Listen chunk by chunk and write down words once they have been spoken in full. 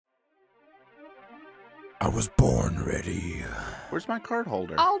I was born ready. Where's my card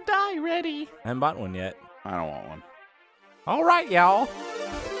holder? I'll die ready. I haven't bought one yet. I don't want one. All right, y'all.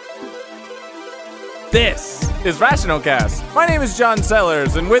 This is RationalCast. My name is John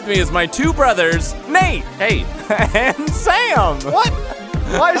Sellers, and with me is my two brothers, Nate. Hey. And Sam. What?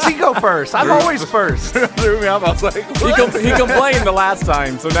 Why does he go first? I'm always first. Threw me off. I was like, He complained the last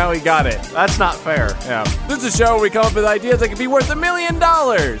time, so now he got it. That's not fair. Yeah. This is a show where we come up with ideas that could be worth $1 million.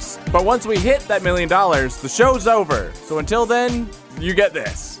 But once we hit that $1 million, the show's over. So until then, you get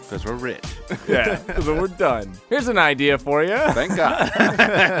this. Because we're rich. Yeah, so we're done. Here's an idea for you. Thank God.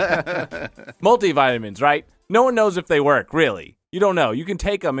 Multivitamins, right? No one knows if they work, really. You don't know. You can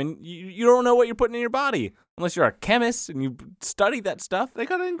take them, and you don't know what you're putting in your body. Unless you're a chemist and you study that stuff. They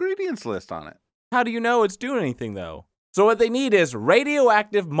got an ingredients list on it. How do you know it's doing anything, though? So what they need is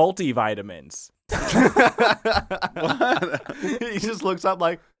radioactive multivitamins. What? He just looks up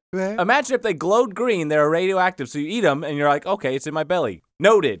like, Imagine if they glowed green, they're radioactive, so you eat them, and you're like, okay, it's in my belly.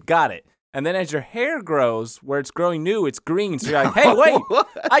 Noted, got it. And then as your hair grows, where it's growing new, it's green, so you're like, hey, wait,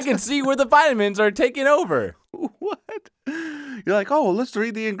 I can see where the vitamins are taking over. What? You're like, oh, let's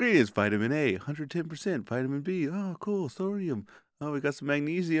read the ingredients. Vitamin A, 110%. Vitamin B, oh, cool. Sodium. Oh, we got some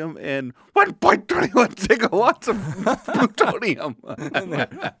magnesium and 1.21 gigawatts of plutonium.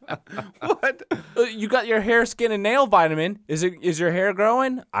 What? You got your hair, skin, and nail vitamin. Is your hair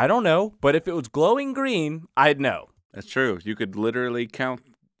growing? I don't know. But if it was glowing green, I'd know. That's true. You could literally count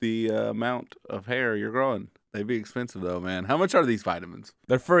the amount of hair you're growing. They'd be expensive, though, man. How much are these vitamins?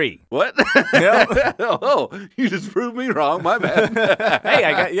 They're free. What? Yep. Oh, you just proved me wrong. My bad. Hey,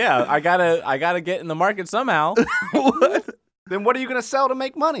 I gotta get in the market somehow. What? then what are you going to sell to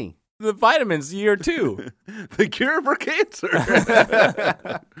make money? The vitamins year 2. The cure for cancer.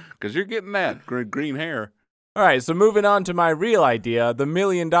 Because you're getting that green hair. All right, so moving on to my real idea, the $1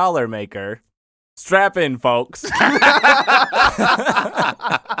 million maker. Strap in, folks.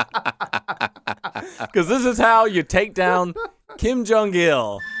 Because this is how you take down Kim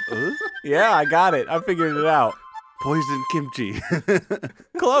Jong-il. Yeah, I got it. I figured it out. Poison kimchi.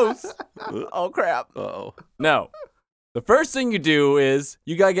 Close. Oh, crap. Uh-oh. No. The first thing you do is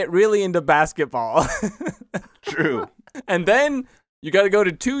you got to get really into basketball. True. And then you got to go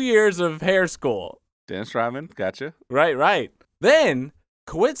to 2 years of hair school. Dennis Rodman, gotcha. Right. Then,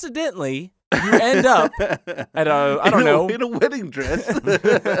 coincidentally, you end up at in a wedding dress.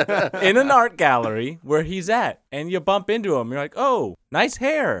 in an art gallery where he's at, and you bump into him. You're like, oh, nice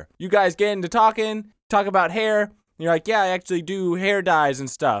hair. You guys get into talk about hair. And you're like, yeah, I actually do hair dyes and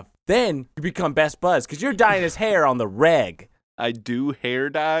stuff. Then you become best buds because you're dyeing his hair on the reg. I do hair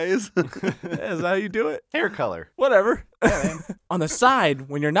dyes. Is that how you do it? Hair color. Whatever. Yeah, man. On the side,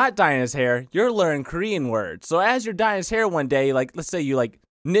 when you're not dyeing his hair, you're learning Korean words. So as you're dyeing his hair one day, like, let's say you, like,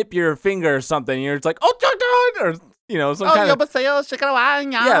 nip your finger or something, and you're just like, oh, or, you know, some kind of...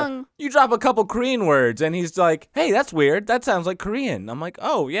 Yeah, you drop a couple Korean words, and he's like, hey, that's weird. That sounds like Korean. I'm like,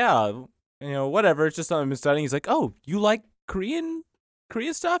 oh, yeah, you know, whatever. It's just something I've been studying. He's like, oh, you like Korean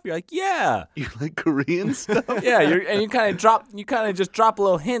stuff? You're like, yeah. You like Korean stuff? Yeah, you kind of just drop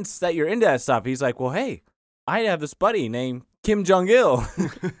little hints that you're into that stuff. He's like, well, hey, I have this buddy named Kim Jong-il.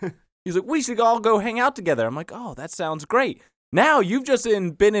 He's like, we should all go hang out together. I'm like, oh, that sounds great. Now you've just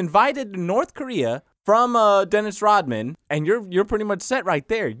been invited to North Korea from Dennis Rodman, and you're pretty much set right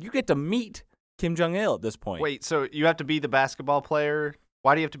there. You get to meet Kim Jong-il at this point. Wait, so you have to be the basketball player?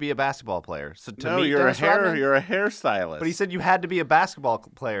 Why do you have to be a basketball player? So to meet you're Dennis Rodman? you're a hairstylist. But he said you had to be a basketball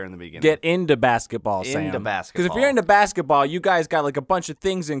player in the beginning. Get into basketball, Sam. Into basketball. Because if you're into basketball, you guys got like a bunch of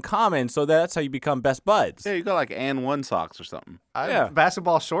things in common, so that's how you become best buds. Yeah, you got like and one socks or something. Yeah.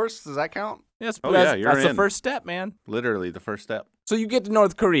 Basketball shorts, does that count? Yes, Oh, that's, yeah, you're that's the in. first step, man. Literally the first step. So you get to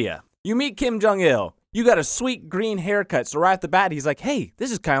North Korea. You meet Kim Jong-il. You got a sweet green haircut. So right at the bat, he's like, hey,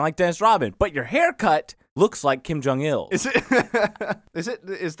 this is kind of like Dennis Rodman, but your haircut looks like Kim Jong-il. Is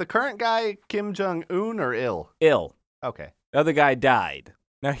the current guy Kim Jong-un or ill? Ill. Okay. The other guy died.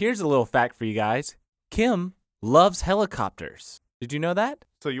 Now here's a little fact for you guys. Kim loves helicopters. Did you know that?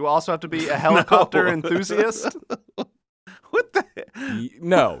 So you also have to be a helicopter No. enthusiast? What the heck?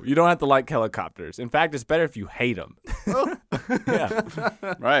 No, you don't have to like helicopters. In fact, it's better if you hate them. Yeah.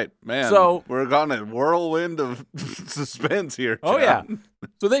 Right, man. So- we're on a whirlwind of suspense here. Oh, yeah. John.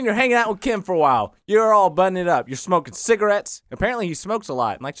 So then you're hanging out with Kim for a while. You're all buttoning up. You're smoking cigarettes. Apparently he smokes a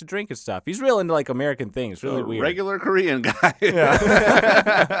lot and likes to drink and stuff. He's real into like American things. Really A weird. regular Korean guy.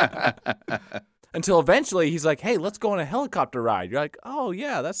 Yeah. Until eventually he's like, hey, let's go on a helicopter ride. You're like, oh,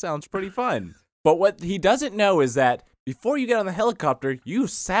 yeah, that sounds pretty fun. But what he doesn't know is that before you get on the helicopter, you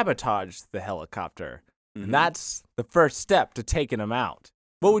sabotage the helicopter. Mhm. And that's the first step to taking him out.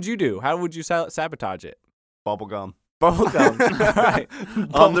 What would you do? How would you sabotage it? Bubblegum. Bubblegum. Right.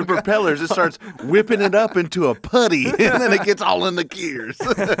 On the propellers, it starts whipping it up into a putty, and then it gets all in the gears.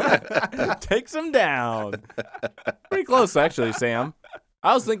 Takes him down. Pretty close, actually, Sam.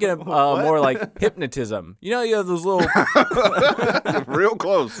 I was thinking of more like hypnotism. You have those little... Real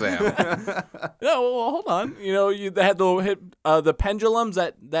close, Sam. No, well, hold on. They had the pendulums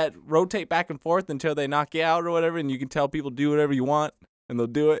that rotate back and forth until they knock you out or whatever, and you can tell people do whatever you want, and they'll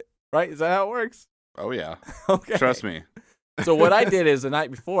do it. Right? Is that how it works? Oh, yeah. Okay. Trust me. So what I did is the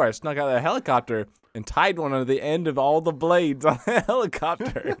night before, I snuck out of the helicopter and tied one on the end of all the blades on the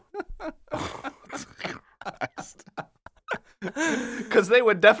helicopter. Because they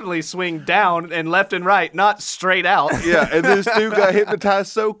would definitely swing down and left and right, not straight out. Yeah, and this dude got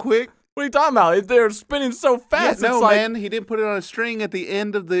hypnotized so quick. What are you talking about? They're spinning so fast. Yeah, no, it's like... man, he didn't put it on a string at the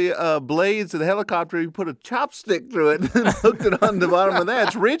end of the blades of the helicopter. He put a chopstick through it and hooked it on the bottom of that.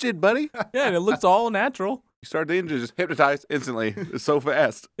 It's rigid, buddy. Yeah, and it looks all natural. You start the engine, just hypnotized instantly. It's so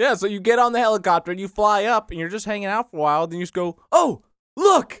fast. Yeah, so you get on the helicopter and you fly up and you're just hanging out for a while. Then you just go, oh,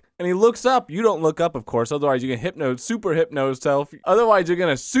 look. And he looks up. You don't look up, of course. Otherwise, you can super hypno yourself. Otherwise, you're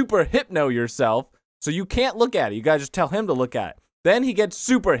going to super hypno yourself. So you can't look at it. You got to just tell him to look at it. Then he gets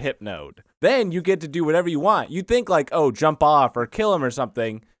super hypnoed. Then you get to do whatever you want. You think like, oh, jump off or kill him or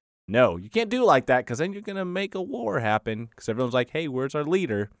something. No, you can't do it like that because then you're going to make a war happen because everyone's like, hey, where's our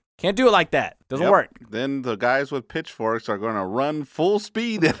leader? Can't do it like that. Doesn't work. Then the guys with pitchforks are going to run full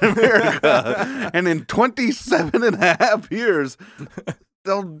speed in America. And in 27 and a half years,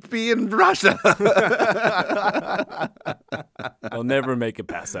 they'll be in Russia. They'll never make it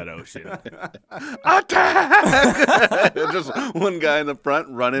past that ocean. Attack! Just one guy in the front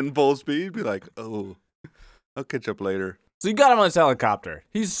running full speed. Be like, oh, I'll catch up later. So you got him on this helicopter.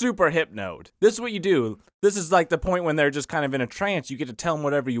 He's super hypnoed. This is what you do. This is like the point when they're just kind of in a trance. You get to tell them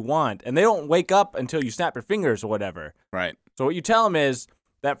whatever you want. And they don't wake up until you snap your fingers or whatever. Right. So what you tell him is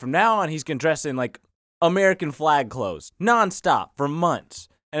that from now on, he's going to dress in like American flag clothes nonstop for months.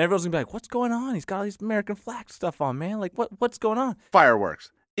 And everyone's going to be like, what's going on? He's got all these American flag stuff on, man. Like, what's going on?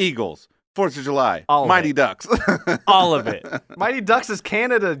 Fireworks, Eagles, 4th of July, All of Mighty it. Ducks. All of it. Mighty Ducks is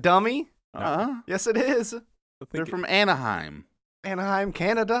Canada, dummy. Yes, it is. they're from Anaheim. Anaheim,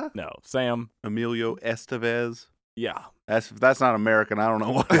 Canada? No, Sam. Emilio Estevez. Yeah. If that's not American, I don't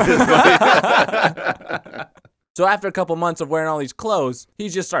know what it is. Buddy. So after a couple months of wearing all these clothes, he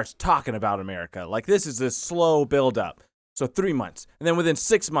just starts talking about America. Like this is this slow buildup. So 3 months. And then within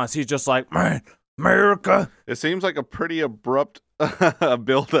 6 months, he's just like, man, America. It seems like a pretty abrupt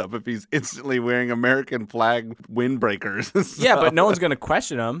buildup if he's instantly wearing American flag windbreakers. Yeah, but no one's going to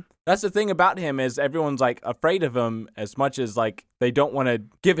question him. That's the thing about him is everyone's like afraid of him as much as like they don't want to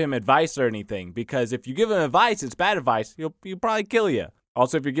give him advice or anything. Because if you give him advice, it's bad advice. He'll probably kill you.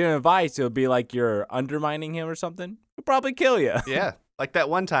 Also, if you're giving advice, it'll be like you're undermining him or something. He'll probably kill you. Yeah. Like that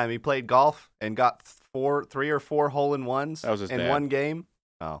one time he played golf and got 3 or 4 hole-in-ones That was his in dad. one game.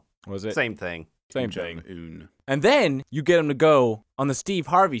 Oh, Was it? same thing. Same thing. Jong-un. And then you get him to go on the Steve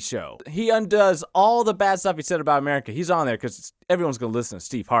Harvey show. He undoes all the bad stuff he said about America. He's on there because everyone's going to listen to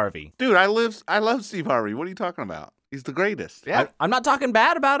Steve Harvey. Dude, I love Steve Harvey. What are you talking about? He's the greatest. Yeah. I'm not talking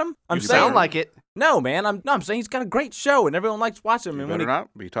bad about him. I'm You saying sound like it. no, man. I'm saying he's got a great show and everyone likes watching him. You And when better he,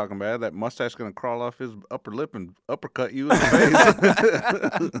 not be talking bad. That mustache going to crawl off his upper lip and uppercut you in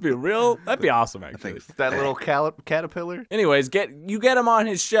the face. be real, that'd be awesome actually. That little caterpillar. Anyways, get him on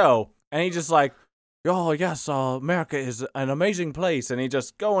his show, and he just like, oh yes, America is an amazing place, and he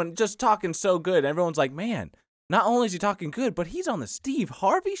just talking so good. Everyone's like, man, not only is he talking good, but he's on the Steve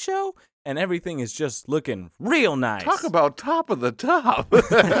Harvey show, and everything is just looking real nice. Talk about top of the top.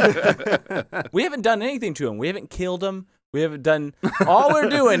 We haven't done anything to him. We haven't killed him. We haven't done. All we're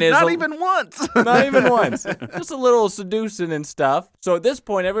doing is Not even once. Not even once. Just a little seducing and stuff. So at this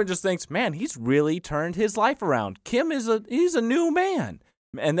point, everyone just thinks, man, he's really turned his life around. Kim he's a new man.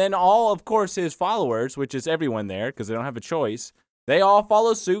 And then all, of course, his followers, which is everyone there because they don't have a choice, they all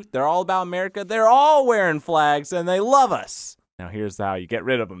follow suit. They're all about America. They're all wearing flags and they love us. Now here's how you get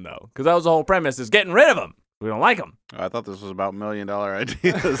rid of them, though, because that was the whole premise is getting rid of them. We don't like them. I thought this was about $1 million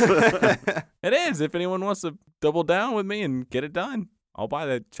ideas. It is. If anyone wants to double down with me and get it done, I'll buy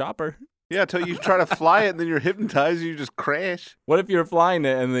the chopper. Yeah, until you try to fly it and then you're hypnotized and you just crash. What if you're flying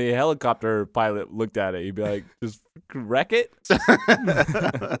it and the helicopter pilot looked at it? He'd be like, just wreck it?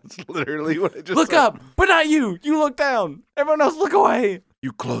 That's literally what I just Look said. up, but not you. You look down. Everyone else look away.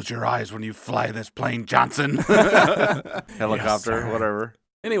 You close your eyes when you fly this plane, Johnson. Helicopter, sir. whatever.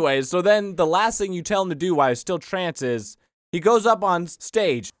 Anyways, so then the last thing you tell him to do while he's still trance is he goes up on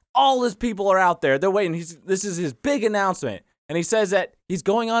stage. All his people are out there. They're waiting. This is his big announcement. And he says that he's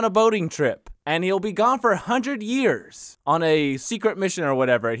going on a boating trip. and he'll be gone for 100 years on a secret mission or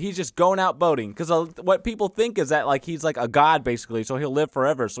whatever. He's just going out boating because what people think is that like he's like a god basically, so he'll live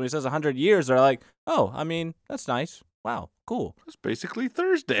forever. So when he says 100 years, they're like, oh, I mean, that's nice. Wow, cool. It's basically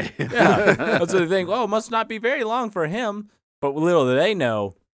Thursday. Yeah, that's what they think. Oh, it must not be very long for him. But little do they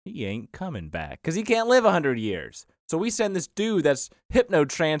know, he ain't coming back because he can't live 100 years. So we send this dude that's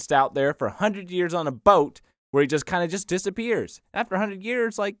hypno-tranced out there for 100 years on a boat where he just kind of just disappears. After 100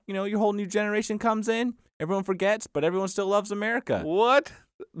 years, like, you know, your whole new generation comes in, everyone forgets, but everyone still loves America. What?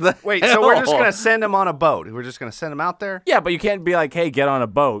 Wait, so we're just going to send him on a boat? We're just going to send him out there? Yeah, but you can't be like, hey, get on a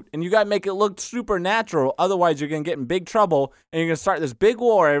boat. And you got to make it look supernatural. Otherwise, you're going to get in big trouble, and you're going to start this big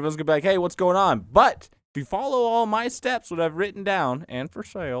war. Everyone's going to be like, hey, what's going on? But if you follow all my steps, what I've written down, and for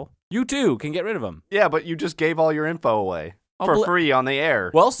sale, you too can get rid of them. Yeah, but you just gave all your info away for free on the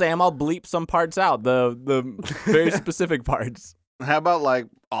air. Well, Sam, I'll bleep some parts out, the very specific parts. How about, like,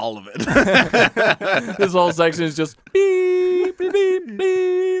 all of it? This whole section is just beep, beep, beep,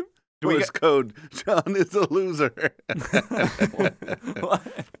 beep. Voice code, John is a loser.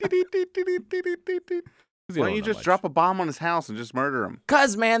 Why don't you just drop a bomb on his house and just murder him?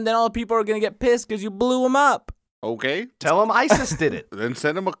 'Cause, man, then all the people are going to get pissed because you blew him up. Okay. Tell him ISIS did it. Then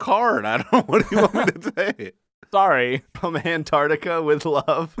send him a card. I don't know. What do you want me to say? Sorry. From Antarctica with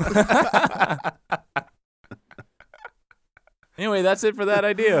love. Anyway, that's it for that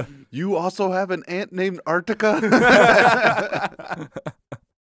idea. You also have an aunt named Arctica?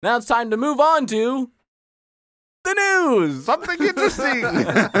 Now it's time to move on to the news. Something interesting.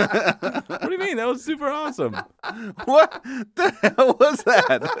 What do you mean? That was super awesome. What the hell was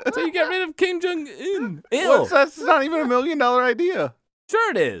that? So you get rid of Kim Jong-un. That's not even $1 million idea.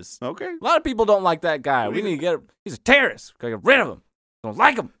 Sure it is. Okay. A lot of people don't like that guy. We need to get him. He's a terrorist. Gotta get rid of him. Don't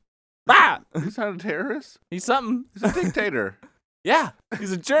like him. Ah! He's not a terrorist. He's something. He's a dictator. Yeah,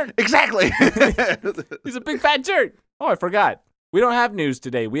 he's a jerk. Exactly. He's a big fat jerk. Oh, I forgot. We don't have news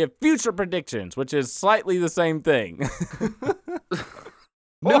today. We have future predictions, which is slightly the same thing.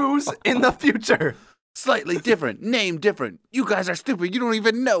 News in the future. Slightly different. Name different. You guys are stupid. You don't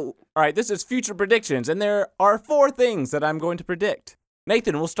even know. All right, this is future predictions, and there are 4 things that I'm going to predict.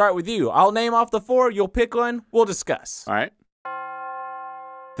 Nathan, we'll start with you. I'll name off the 4. You'll pick one. We'll discuss. All right.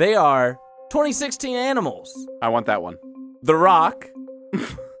 They are 2016 animals. I want that one. The Rock,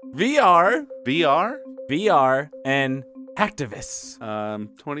 VR, and hacktivists.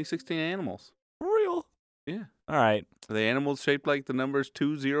 2016 animals. For real? Yeah. All right. Are the animals shaped like the numbers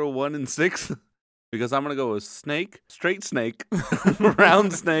 2, 0, 1, and 6? Because I'm going to go with snake, straight snake,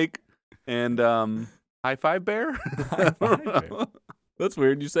 round snake, and high five bear. High five bear. That's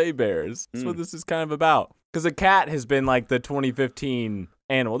weird. You say bears. That's what this is kind of about. Because a cat has been like the 2015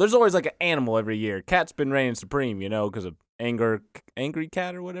 animal. There's always like an animal every year. Cat's been reigning supreme, you know, because of angry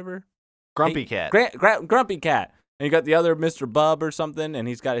cat or whatever. Grumpy cat. Grumpy cat. And you got the other Mr. Bub or something, and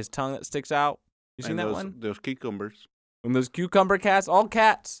he's got his tongue that sticks out. You seen that one? Those cucumbers. And those cucumber cats, all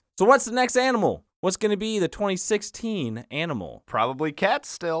cats. So what's the next animal? What's going to be the 2016 animal? Probably cats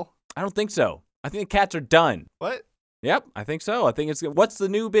still. I don't think so. I think the cats are done. What? Yep, I think so. I think it's what's the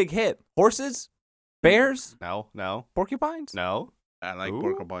new big hit? Horses? Bears? No. Porcupines? No. I like Ooh,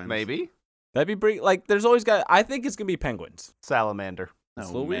 porcupines. Maybe. That'd be like. There's always got. I think it's gonna be penguins. Salamander. It's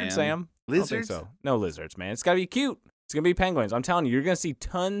a little weird, Sam. Lizards? I don't think so. No lizards, man. It's gotta be cute. It's gonna be penguins. I'm telling you, you're gonna see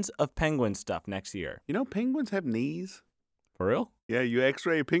tons of penguin stuff next year. You know, penguins have knees. For real? Yeah, you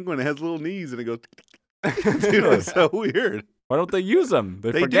X-ray a penguin, it has little knees, and it goes. Dude, it's so weird. Why don't they use them?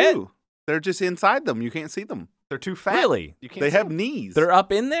 They forget. Do. They're just inside them. You can't see them. They're too fat. Really? You can't. They have knees. They're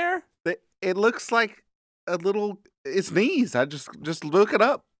up in there. It looks like a little. It's knees. I just look it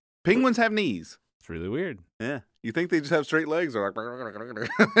up. Penguins have knees. It's really weird. Yeah. You think they just have straight legs? Or like,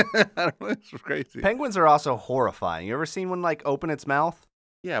 I don't know. It's crazy. Penguins are also horrifying. You ever seen one like open its mouth?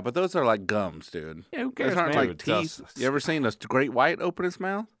 Yeah, but those are like gums, dude. Yeah, who cares, Those aren't man? like teeth. You ever seen a great white open its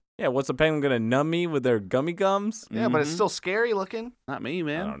mouth? Yeah, what's a penguin gonna numb me with their gummy gums? Yeah, but it's still scary looking. Not me,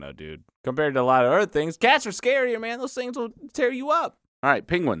 man. I don't know, dude. Compared to a lot of other things, cats are scarier, man. Those things will tear you up. All right,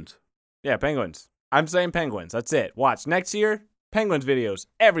 penguins. Yeah, penguins. I'm saying penguins. That's it. Watch next year. Penguins videos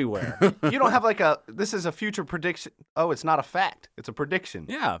everywhere. You don't have like this is a future prediction. Oh, it's not a fact. It's a prediction.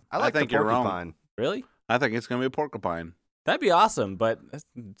 Yeah. I think the you're wrong. porcupine. Really? I think it's going to be a porcupine. That'd be awesome, but that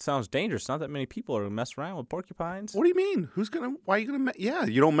sounds dangerous. Not that many people are mess around with porcupines. What do you mean? Why are you going to yeah,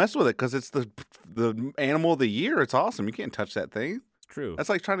 you don't mess with it because it's the animal of the year. It's awesome. You can't touch that thing. It's true. That's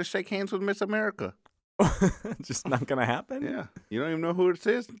like trying to shake hands with Miss America. Just not going to happen? Yeah. You don't even know who it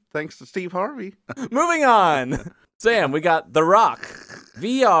is thanks to Steve Harvey. Moving on. Sam, we got The Rock,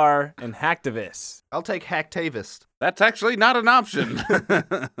 VR, and Hacktivist. I'll take Hacktivist. That's actually not an option.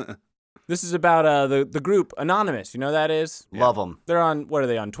 This is about the group Anonymous. You know who that is? Yeah. Love them. They're on, what are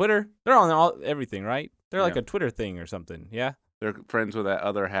they, on Twitter? They're on everything, right? They're like a Twitter thing or something, yeah? They're friends with that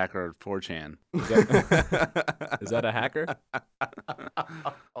other hacker, 4chan. Is that a hacker?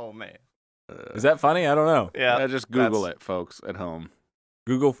 Oh, man. Is that funny? I don't know. Yeah, just Google it, folks, at home.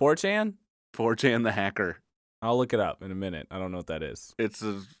 Google 4chan? 4chan the hacker. I'll look it up in a minute. I don't know what that is. It's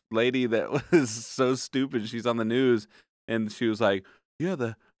a lady that was so stupid. She's on the news, and she was like, yeah,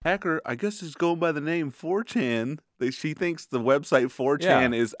 the hacker, I guess, is going by the name 4chan. She thinks the website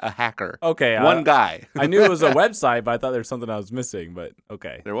 4chan is a hacker. Okay. One guy. I knew it was a website, but I thought there was something I was missing, but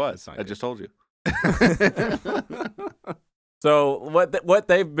okay. There was. I just told you. So what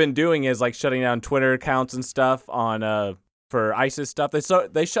they've been doing is like shutting down Twitter accounts and stuff on for ISIS stuff.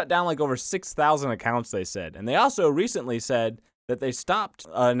 They shut down like over 6,000 accounts, they said. And they also recently said that they stopped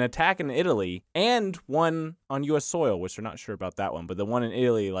an attack in Italy and one on U.S. soil, which they're not sure about that one. But the one in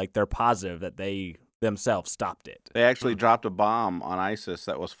Italy, like they're positive that they themselves stopped it. They actually dropped a bomb on ISIS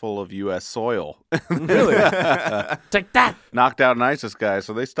that was full of U.S. soil. Really? Take that! Knocked out an ISIS guy,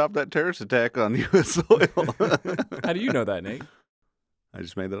 so they stopped that terrorist attack on U.S. soil. How do you know that, Nate? I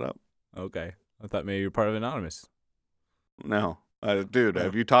just made that up. Okay. I thought maybe you're part of Anonymous. No. Dude,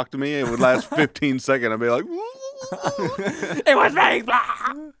 if you talk to me, it would last 15 seconds. I'd be like, it was me!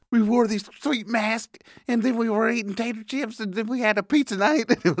 We wore these sweet masks, and then we were eating tater chips, and then we had a pizza night,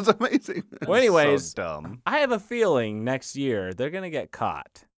 and it was amazing. Well, anyways, so dumb. I have a feeling next year they're going to get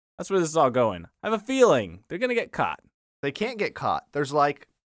caught. That's where this is all going. I have a feeling they're going to get caught. They can't get caught. There's like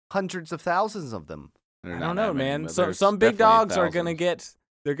hundreds of thousands of them. I don't know, man. Some big dogs are going to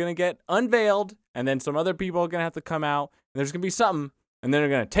get unveiled, and then some other people are going to have to come out, and there's going to be something. And then they're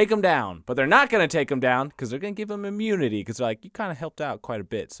going to take them down. But they're not going to take them down because they're going to give them immunity. Because they're like, you kind of helped out quite a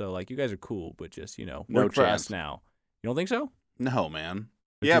bit. So, like, you guys are cool. But just, work for us now. You don't think so? No, man.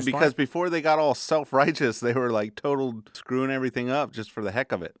 They're too because smart? before they got all self-righteous, they were, like, total screwing everything up just for the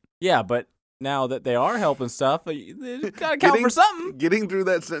heck of it. Yeah, but now that they are helping stuff, they got to count for something. Getting through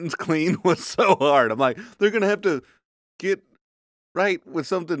that sentence clean was so hard. I'm like, they're going to have to get right with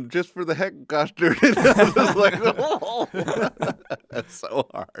something just for the heck, gosh darn it. I was just like, oh, that's so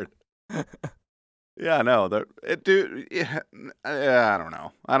hard. Yeah, no, I don't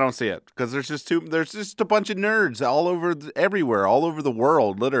know. I don't see it because there's just a bunch of nerds all over everywhere, all over the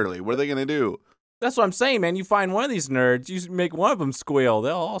world, literally. What are they gonna do? That's what I'm saying, man. You find one of these nerds, you make one of them squeal,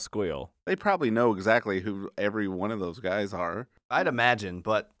 they'll all squeal. They probably know exactly who every one of those guys are. I'd imagine,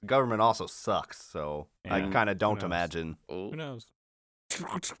 but government also sucks, so Yeah, I kind of don't knows? imagine. Who knows?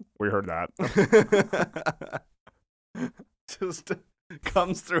 We heard that. Just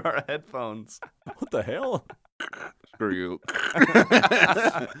comes through our headphones. What the hell? Screw you.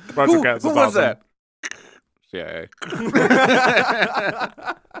 Roger Cats, who was that? CIA.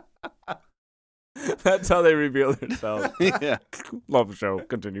 That's how they reveal themselves. Yeah. Love the show.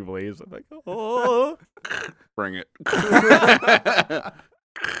 Continue, please. I'm like, oh. Bring it.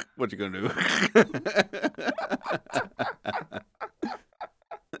 What you gonna do?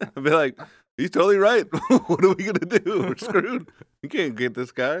 I'd be like, he's totally right. What are we gonna do? We're screwed. You can't get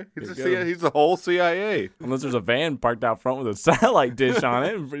this guy. He's the whole CIA. Unless there's a van parked out front with a satellite dish on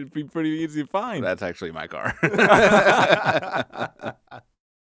it, it'd be pretty easy to find. That's actually my car.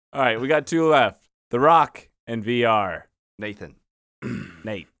 All right, we got two left. The Rock and VR. Nathan.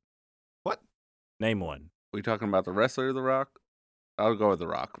 Nate. What? Name one. We talking about the wrestler, The Rock? I'll go with The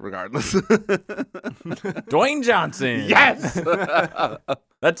Rock, regardless. Dwayne Johnson. Yes!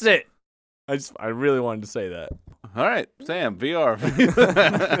 That's it. I really wanted to say that. All right, Sam, VR.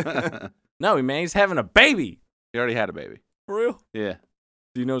 No, man, he's having a baby. He already had a baby. For real? Yeah.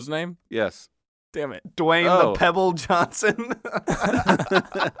 Do you know his name? Yes. Damn it. Dwayne Oh. the Pebble Johnson.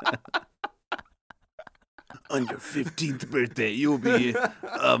 On your 15th birthday, you'll be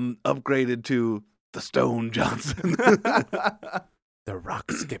upgraded to the Stone Johnson. The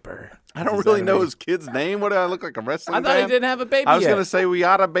Rock Skipper. I don't Is really that know right? his kid's name. What do I look like, a wrestling I thought he fan? didn't have a baby I was yet. going to say, we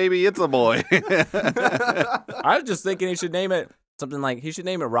oughta baby, it's a boy. I was just thinking he should name it something like, he should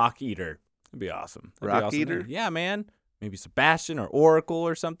name it Rock Eater. That'd be awesome. That'd be Rock awesome Eater? name. Yeah, man. Maybe Sebastian or Oracle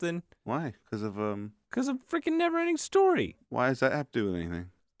or something. Why? Because of Freaking Never Ending Story. why does that have to do with anything?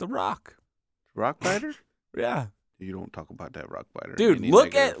 The Rock. Rock biter? Yeah. You don't talk about that rock biter. Dude, in any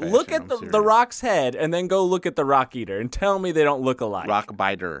look negative at fashion, I'm the serious. Rock's head and then go look at the Rock Eater and tell me they don't look alike. Rock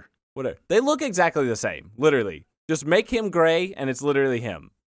biter. Whatever. They look exactly the same. Literally. Just make him gray and it's literally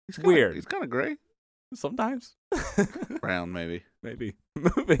him. Weird. He's kind of gray. Sometimes. Brown, maybe. Maybe.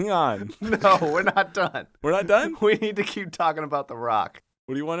 Moving on. No, we're not done. We're not done? We need to keep talking about The Rock.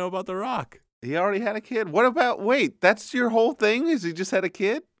 What do you want to know about The Rock? He already had a kid. What about, wait, that's your whole thing? Is he just had a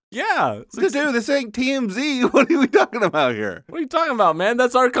kid? Yeah. Dude, this ain't TMZ. What are we talking about here? What are you talking about, man?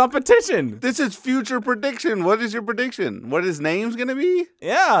 That's our competition. This is future prediction. What is your prediction? What his name's going to be?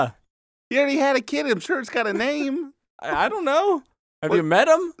 Yeah. He already had a kid. I'm sure it's got a name. I don't know. Have you met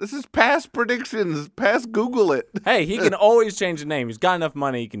him? This is past predictions. Past Google it. Hey, he can always change the name. He's got enough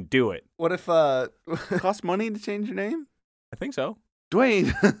money. He can do it. What if Cost money to change your name? I think so.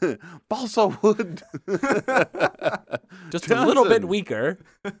 Dwayne Balsa Wood. Just a little bit weaker.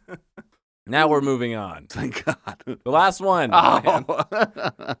 Now we're moving on. Thank God. The last one.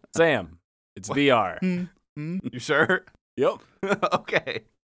 Oh. Sam, it's VR. You sure? Yep. Okay.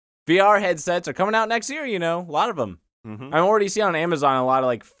 VR headsets are coming out next year, a lot of them. Mm-hmm. I'm already seeing on Amazon a lot of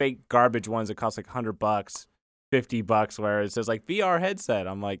like fake garbage ones that cost like $100, $50, where it says like VR headset.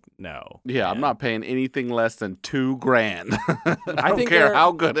 I'm like, no. Yeah, man. I'm not paying anything less than $2,000. I don't think care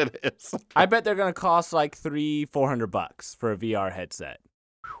how good it is. I bet they're gonna cost like $300-$400 for a VR headset.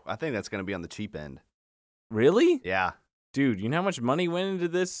 I think that's going to be on the cheap end. Really? Yeah. Dude, you know how much money went into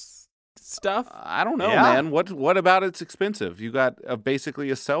this stuff? I don't know, Yeah. man. What about it's expensive? You got basically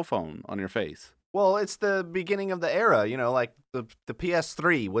a cell phone on your face. Well, it's the beginning of the era, like the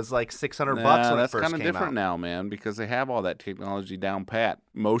PS3 was like $600 when it That's first kind of came different out. now, man, because they have all that technology down pat.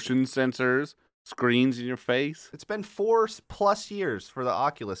 Motion sensors, screens in your face. It's been 4+ years for the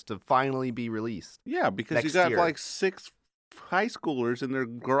Oculus to finally be released. Yeah, because you Next got year. like 6 high schoolers in their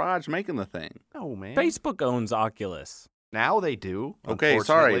garage making the thing. Oh, man. Facebook owns Oculus. Now they do. Okay,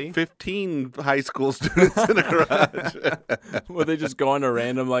 sorry. unfortunately. 15 high school students in a garage. Will they just go on a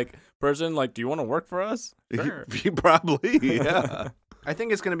random like person like, do you want to work for us? Sure. Probably, yeah. I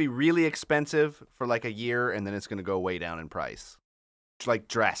think it's going to be really expensive for like a year, and then it's going to go way down in price. Like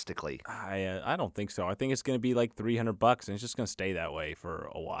drastically. I don't think so. I think it's going to be like $300 and it's just going to stay that way for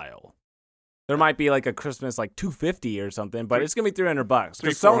a while. There might be like a Christmas like $250 or something, but it's going to be $300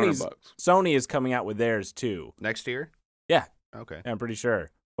 because $300-$400. Sony is coming out with theirs too. Next year? Yeah. Okay. I'm pretty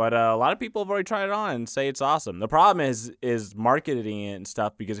sure. But a lot of people have already tried it on and say it's awesome. The problem is marketing it and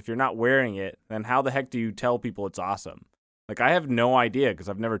stuff, because if you're not wearing it, then how the heck do you tell people it's awesome? Like, I have no idea because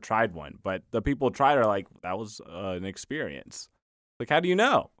I've never tried one. But the people who tried are like, that was an experience. Like, how do you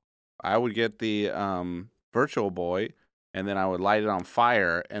know? I would get the Virtual Boy, and then I would light it on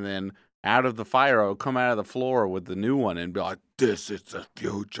fire, and then out of the fire, I would come out of the floor with the new one and be like, this is the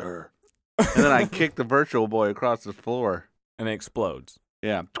future. And then I kick the Virtual Boy across the floor. And it explodes.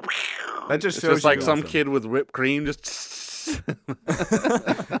 Yeah. That just It's shows just like you some awesome. kid with whipped cream just...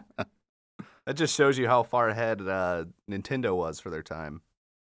 That just shows you how far ahead Nintendo was for their time.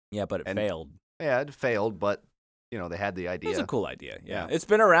 Yeah, but it And- failed. Yeah, it failed, but they had the It idea. was a cool idea. Yeah. Yeah. It's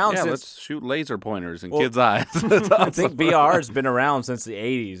been around Yeah, since... let's shoot laser pointers in Well, kids' eyes. That's I think awesome. VR has been around since the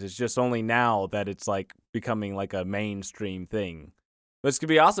 80s. It's just only now that it's like becoming like a mainstream thing. This could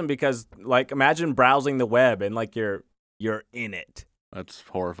be awesome because like imagine browsing the web and like you're in it. That's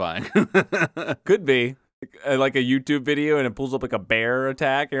horrifying. Could be like a YouTube video and it pulls up like a bear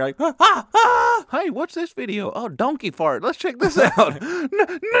attack. And you're like, ah, ah, ah! Hey, what's this video? Oh, donkey fart. Let's check this out.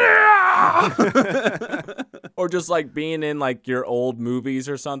 Or just like being in like your old movies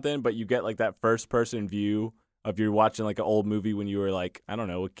or something, but you get like that first person view of you watching like an old movie when you were like, I don't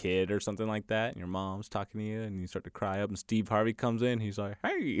know, a kid or something like that. And your mom's talking to you and you start to cry up and Steve Harvey comes in. He's like,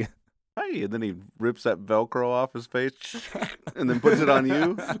 hey. Hey, and then he rips that Velcro off his face and then puts it on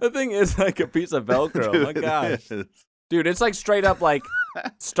you. The thing is like a piece of Velcro. Oh my gosh. Dude, it's like straight up like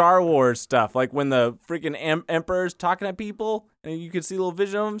Star Wars stuff. Like when the freaking Emperor's talking at people and you can see a little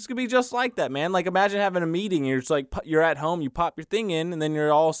vision of them. It's going to be just like that, man. Like imagine having a meeting. You're just like, you're at home, you pop your thing in, and then you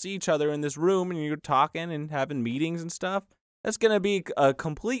all see each other in this room and you're talking and having meetings and stuff. That's going to be a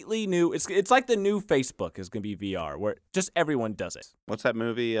completely new, it's like the new Facebook is going to be VR where just everyone does it. What's that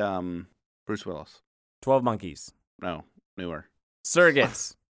movie? Bruce Willis. 12 Monkeys. No, newer.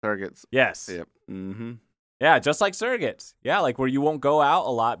 Surrogates. Surrogates. Yes. Yep. Mm-hmm. Yeah, just like Surrogates. Yeah, like where you won't go out a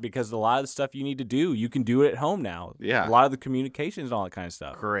lot because a lot of the stuff you need to do, you can do it at home now. Yeah. A lot of the communications and all that kind of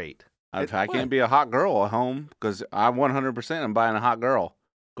stuff. Great. I can't be a hot girl at home because I 100% am buying a hot girl.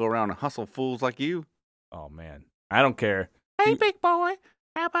 Go around and hustle fools like you. Oh, man. I don't care. Hey, big boy,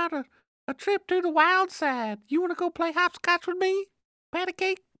 how about a trip to the wild side? You want to go play hopscotch with me? Patty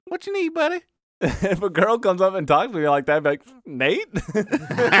cake? What you need, buddy? If a girl comes up and talks to me like that, I'd be like, Nate?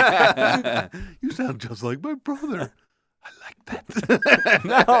 You sound just like my brother. I like that.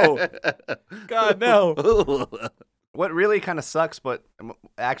 No. God, no. What really kind of sucks, but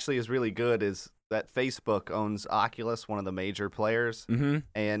actually is really good, is that Facebook owns Oculus, one of the major players. Mm-hmm.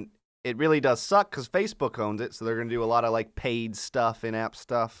 And it really does suck because Facebook owns it, so they're going to do a lot of like paid stuff, in-app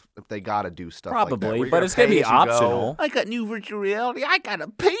stuff. If they got to do stuff like that. Probably, but it's going to be optional. I got new virtual reality. I got to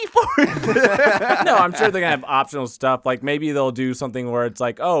pay for it. No, I'm sure they're going to have optional stuff. Like maybe they'll do something where it's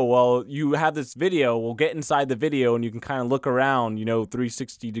like, oh, well, you have this video. We'll get inside the video and you can kind of look around,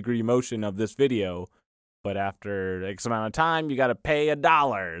 360-degree motion of this video. But after X amount of time, you got to pay $1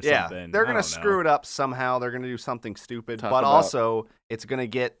 or something. Yeah, they're going to screw it up somehow. They're going to do something stupid. But also, it's going to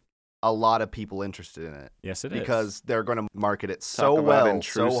get a lot of people interested in it. Yes, it is. Because they're going to market it so well,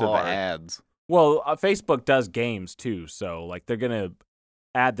 intrusive so hard. ads. Well, Facebook does games too, so like they're gonna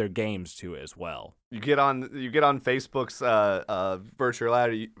add their games to it as well. You get on Facebook's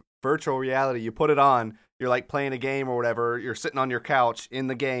virtual reality. You put it on. You're like playing a game or whatever. You're sitting on your couch in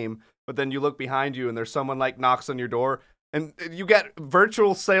the game, but then you look behind you and there's someone like knocks on your door. And you get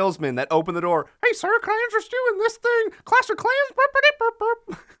virtual salesmen that open the door. Hey, sir, can I interest you in this thing? Clash of Clans?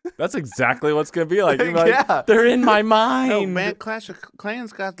 That's exactly what's going to be like. Yeah. They're in my mind. Oh, man, Clash of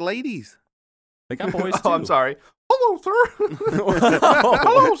Clans got ladies. They got boys, too. Oh, I'm sorry. Hello, sir.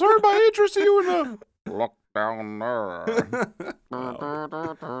 Hello, sir. May I interest you in a... Look down there.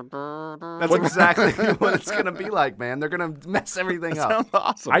 That's exactly what it's going to be like, man. They're going to mess everything up. Sounds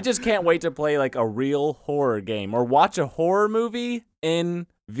awesome. I just can't wait to play like a real horror game or watch a horror movie in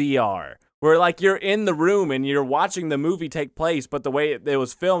VR. Where like you're in the room and you're watching the movie take place, but the way it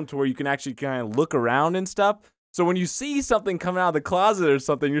was filmed to where you can actually kind of look around and stuff. So when you see something coming out of the closet or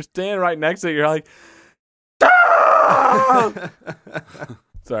something, you're standing right next to it, you're like, ah!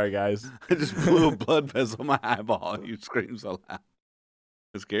 Sorry, guys. I just blew a blood vessel in my eyeball. You screamed so loud.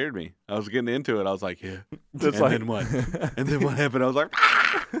 It scared me. I was getting into it. I was like, yeah. Then what? And then what happened? I was like,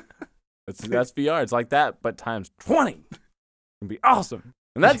 ah! That's VR. It's like that, but times 20. It'd be awesome.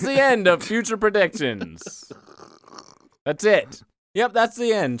 And that's the end of future predictions. That's it. Yep, that's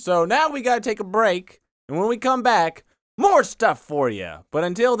the end. So now we got to take a break. And when we come back, more stuff for you. But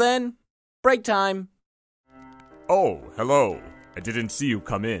until then, break time. Oh, hello. I didn't see you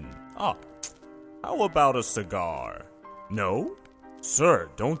come in. Ah, how about a cigar? No? Sir,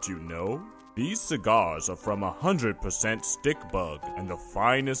 don't you know? These cigars are from 100% stick bug and the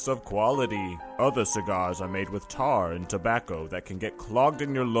finest of quality. Other cigars are made with tar and tobacco that can get clogged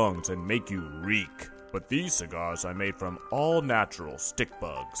in your lungs and make you reek. But these cigars are made from all natural stick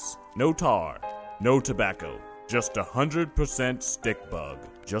bugs. No tar, no tobacco, just 100% stick bug.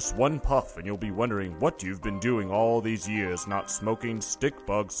 Just one puff and you'll be wondering what you've been doing all these years not smoking stick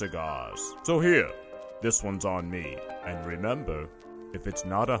bug cigars. So here, this one's on me. And remember, if it's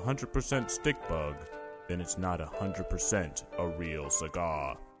not 100% stick bug, then it's not 100% a real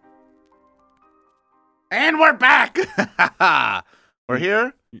cigar. And we're back! We're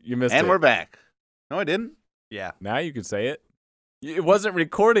here. You missed it. And we're back. No, I didn't. Yeah. Now you can say it. It wasn't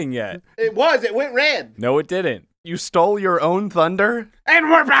recording yet. It was. It went red. No, it didn't. You stole your own thunder? And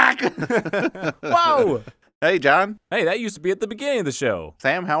we're back! Whoa! Hey, John. Hey, that used to be at the beginning of the show.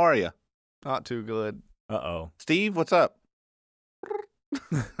 Sam, how are you? Not too good. Uh-oh. Steve, what's up?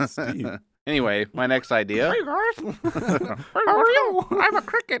 Steve. Anyway, my next idea. Hey, guys. How are you? I'm a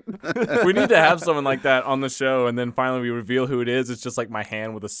cricket. We need to have someone like that on the show, and then finally we reveal who it is. It's just like my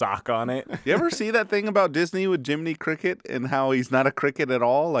hand with a sock on it. You ever see that thing about Disney with Jiminy Cricket and how he's not a cricket at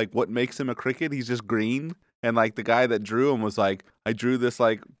all? Like, what makes him a cricket? He's just green. And, like, the guy that drew him was like, I drew this,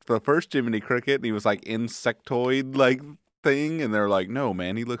 like, the first Jiminy Cricket, and he was, like, insectoid, like, thing. And they're like, no,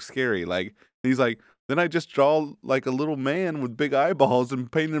 man, he looks scary. Like, he's like, then I just draw, like, a little man with big eyeballs and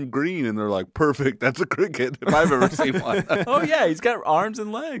paint him green. And they're like, perfect, that's a cricket, if I've ever seen one. Oh, yeah, he's got arms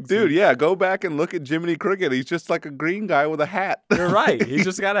and legs. Dude, yeah, go back and look at Jiminy Cricket. He's just like a green guy with a hat. You're right. He's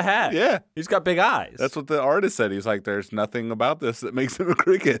just got a hat. Yeah. He's got big eyes. That's what the artist said. He's like, there's nothing about this that makes him a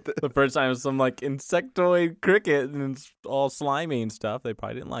cricket. The first time it was some, like, insectoid cricket, and it's all slimy and stuff. They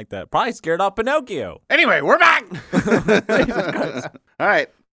probably didn't like that. Probably scared off Pinocchio. Anyway, we're back. All right.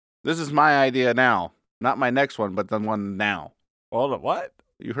 This is my idea now. Not my next one, but the one now. Hold on, what?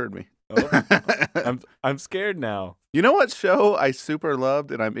 You heard me. Oh, I'm scared now. You know what show I super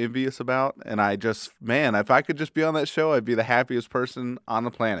loved and I'm envious about? And I just, man, if I could just be on that show, I'd be the happiest person on the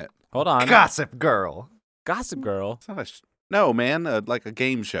planet. Hold on. Gossip Girl. Gossip Girl? It's not no, man, like a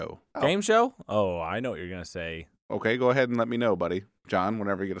game show. Game show? Oh, I know what you're going to say. Okay, go ahead and let me know, buddy. John,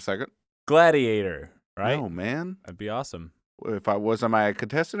 whenever you get a second. Gladiator, right? No, man. That'd be awesome. If am I a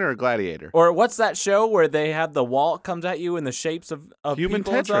contestant or a gladiator? Or what's that show where they have the wall comes at you in the shapes of Human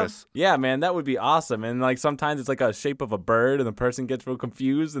people and Tetris. stuff? Yeah, man, that would be awesome. And like sometimes it's like a shape of a bird, and the person gets real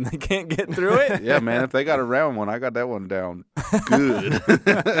confused and they can't get through it. Yeah, man, if they got a round one, I got that one down good.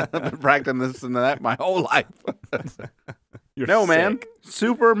 I've been practicing this and that my whole life. No, man.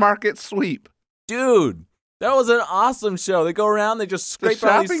 Supermarket Sweep. Dude, that was an awesome show. They go around, they just scrape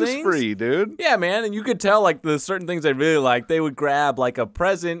all these things. The shopping spree, dude. Yeah, man, and you could tell, like, the certain things they really like. They would grab, like, a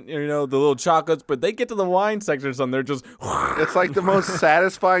present, the little chocolates, but they get to the wine section or something, they're just... It's like the most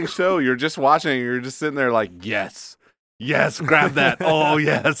satisfying show. You're just watching it, you're just sitting there like, yes. Yes, grab that. Oh,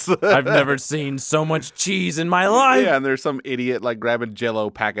 yes. I've never seen so much cheese in my life. Yeah, and there's some idiot, like, grabbing Jell-O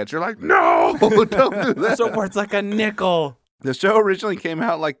packets. You're like, no, don't do that. So worth like a nickel. The show originally came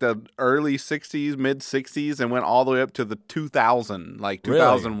out like the early 60s, mid 60s, and went all the way up to the 2000, like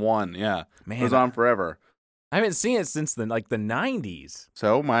 2001. Really? Yeah. Man, it was on forever. I haven't seen it since the 90s.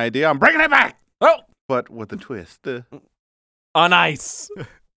 So my idea, I'm bringing it back. Oh! But with a twist. On ice.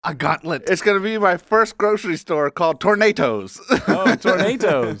 A gauntlet. It's going to be my first grocery store called Tornadoes. Oh,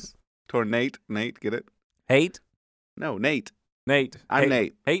 Tornadoes. Nate, get it? Hate? No, Nate. Nate. I'm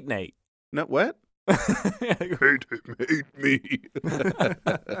Nate. Hate Nate. No, what? Hate me.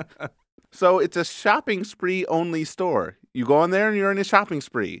 So it's a shopping spree only store. You go in there and you're in a shopping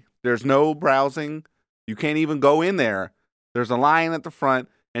spree. There's no browsing. You can't even go in there. There's a line at the front,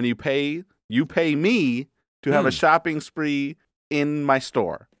 and you pay me to have a shopping spree in my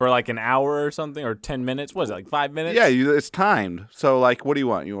store. For like an hour or something, or 10 minutes? What is it, like 5 minutes? Yeah, it's timed. So, like, what do you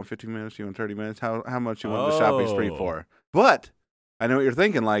want? You want 15 minutes? You want 30 minutes? How much you want the shopping spree for? But I know what you're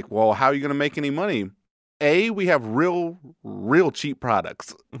thinking, like, well, how are you going to make any money? We have real cheap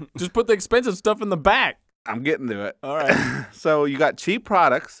products. Just put the expensive stuff in the back. I'm getting to it. All right. So you got cheap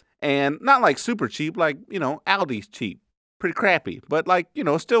products, and not like super cheap, like, Aldi's cheap. Pretty crappy, but like,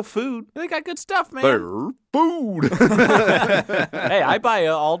 still food. They got good stuff, man. They're food. Hey, I buy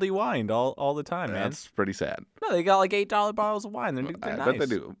Aldi wine all the time, man. That's pretty sad. No, they got like $8 bottles of wine. They're I nice. bet they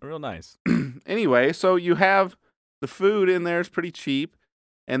do. They're real nice. Anyway, so you have the food in there is pretty cheap,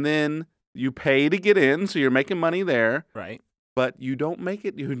 and then you pay to get in, so you're making money there. Right. But you don't make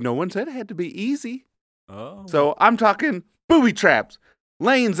it. No one said it had to be easy. Oh. So I'm talking booby traps.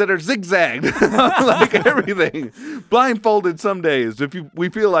 Lanes that are zigzagged, like everything. Blindfolded some days if we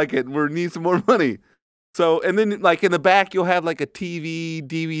feel like it and we need some more money. So, and then like in the back, you'll have like a TV,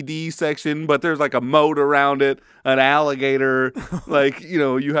 DVD section, but there's like a moat around it, an alligator. Like,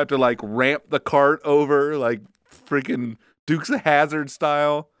 you have to like ramp the cart over, like freaking Dukes of Hazzard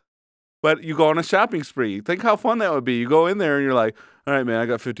style. But you go on a shopping spree. Think how fun that would be. You go in there and you're like, all right, man, I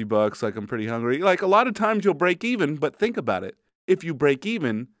got $50. Like, I'm pretty hungry. Like, a lot of times you'll break even, but think about it. If you break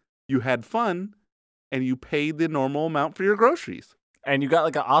even, you had fun, and you paid the normal amount for your groceries. And you got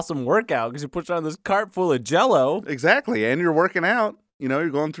like an awesome workout because you put on this cart full of Jell-O. Exactly, and you're working out. You're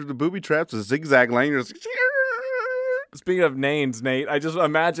going through the booby traps, a zigzag lane. You're just... Speaking of names, Nate, I just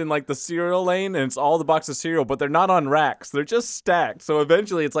imagine like the cereal lane, and it's all the boxes of cereal, but they're not on racks. They're just stacked. So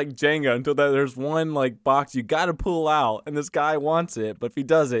eventually it's like Jenga until there's one like box you got to pull out, and this guy wants it, but if he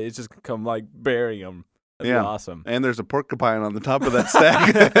does it, it's just gonna come like bury him. That'd be awesome. And there's a porcupine on the top of that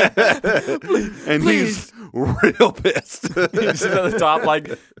stack. He's real pissed. He's sitting on the top like...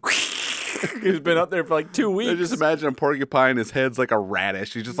 He's been up there for like 2 weeks. I just imagine a porcupine, his head's like a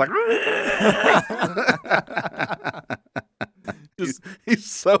radish. He's just like... he's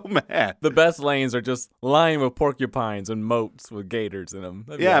so mad. The best lanes are just lined with porcupines and moats with gators in them.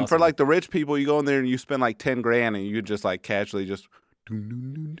 Yeah, awesome. And for like the rich people, you go in there and you spend like $10,000 and you just like casually just... You're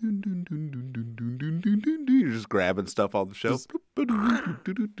just grabbing stuff off the shelf. But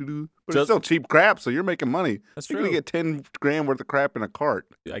it's still cheap crap, so you're making money. That's you're true. You're going to get $10,000 worth of crap in a cart.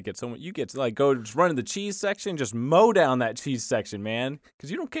 You get to like go just run to the cheese section, just mow down that cheese section, man.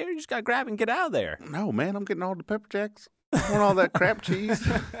 Because you don't care. You just got to grab and get out of there. No, man, I'm getting all the pepper jacks. I want all that crap cheese.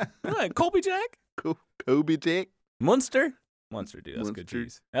 Colby Jack? Colby Jack? Munster, dude. That's good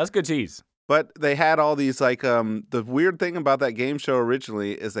cheese. That's good cheese. But they had all these, like, the weird thing about that game show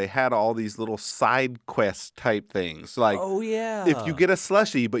originally is they had all these little side quest type things. Like, oh, yeah. If you get a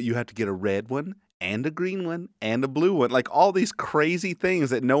slushie, but you have to get a red one and a green one and a blue one. Like, all these crazy things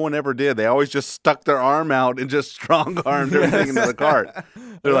that no one ever did. They always just stuck their arm out and just strong-armed everything into the cart.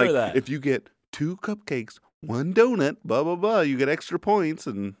 They're like, if you get 2 cupcakes, 1 donut, blah, blah, blah. You get extra points.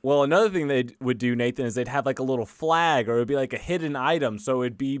 And well, another thing they would do, Nathan, is they'd have like a little flag, or it'd be like a hidden item. So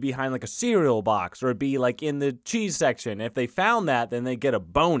it'd be behind like a cereal box, or it'd be like in the cheese section. If they found that, then they get a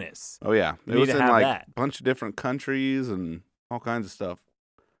bonus. Oh, yeah. It was in like a bunch of different countries and all kinds of stuff.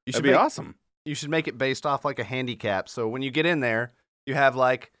 That'd be awesome. You should make it based off like a handicap. So when you get in there, you have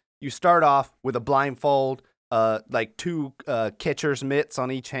like, you start off with a blindfold, like 2 catcher's mitts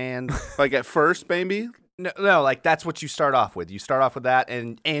on each hand. Like at first, maybe? No, like that's what you start off with. You start off with that,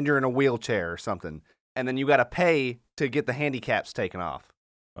 and you're in a wheelchair or something, and then you got to pay to get the handicaps taken off.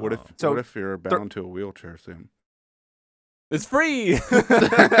 What if you're bound to a wheelchair soon? It's free.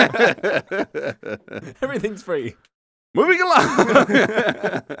 Everything's free. Moving along.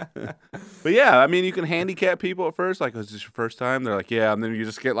 But yeah, I mean, you can handicap people at first. Like, is this your first time? They're like, yeah. And then you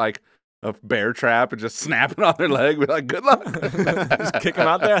just get like a bear trap and just snap it on their leg. Be like, good luck. Just kick them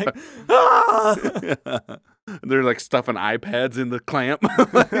out there. Like, ah! Yeah. They're like stuffing iPads in the clamp.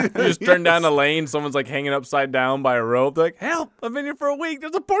 You just turn down the lane. Someone's like hanging upside down by a rope. They're like, help, I've been here for a week.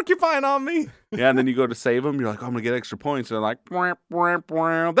 There's a porcupine on me. Yeah, and then you go to save them. You're like, oh, I'm going to get extra points. And they're like, wah, wah,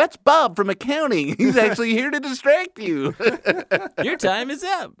 wah. That's Bob from accounting. He's actually here to distract you. Your time is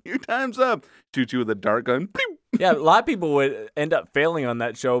up. Your time's up. Shoot you with a dart gun. Pew! Yeah, a lot of people would end up failing on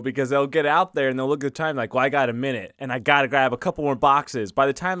that show because they'll get out there and they'll look at the time like, well, I got a minute and I got to grab a couple more boxes. By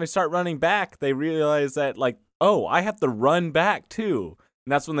the time they start running back, they realize that like, oh, I have to run back too.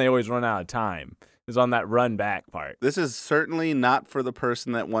 And that's when they always run out of time, is on that run back part. This is certainly not for the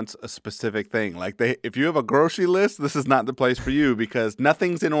person that wants a specific thing. Like, if you have a grocery list, this is not the place for you because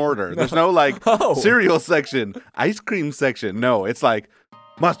nothing's in order. There's no like cereal section, ice cream section. No, it's like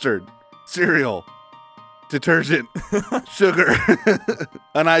mustard, cereal, detergent, sugar,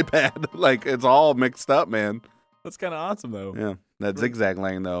 an iPad. Like, it's all mixed up, man. That's kind of awesome, though. Yeah, that zigzag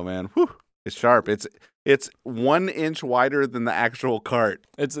lane, though, man. Whew. It's sharp. It's 1 inch wider than the actual cart.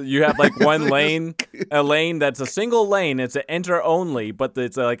 You have like one lane, a lane that's a single lane. It's an enter only, but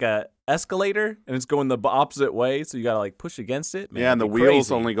it's like a escalator and it's going the opposite way. So you got to like push against it. Man, yeah, and the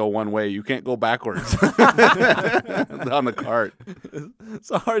wheels only go one way. You can't go backwards on the cart. It's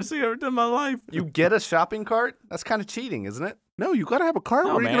the hardest thing I've ever done in my life. You get a shopping cart? That's kind of cheating, isn't it? No, you got to have a cart.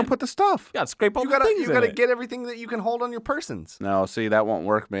 Where are you going to put the stuff? You got to scrape all the things You got to get everything that you can hold on your persons. No, see, that won't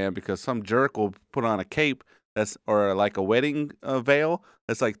work, man, because some jerk will put on a cape or like a wedding veil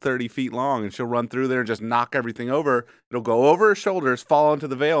that's like 30 feet long, and she'll run through there and just knock everything over. It'll go over her shoulders, fall into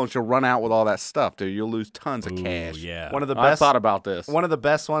the veil, and she'll run out with all that stuff, dude. You'll lose tons of cash. Yeah. One of the best. I thought about this. One of the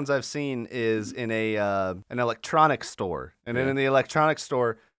best ones I've seen is in an electronics store. And then in the electronics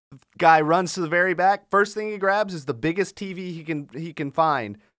store, guy runs to the very back. First thing he grabs is the biggest TV he can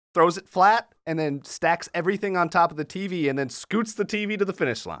find, throws it flat, and then stacks everything on top of the TV, and then scoots the TV to the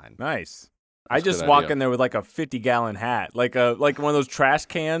finish line. Nice. I just walk in there with like a 50-gallon hat, like one of those trash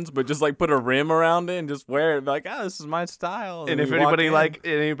cans, but just like put a rim around it and just wear it. Like, oh, this is my style. And if anybody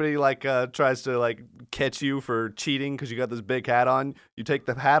tries to like catch you for cheating because you got this big hat on, you take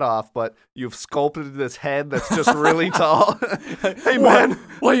the hat off, but you've sculpted this head that's just really tall. Hey man,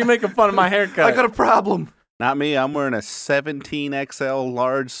 why are you making fun of my haircut? I got a problem. Not me. I'm wearing a 17XL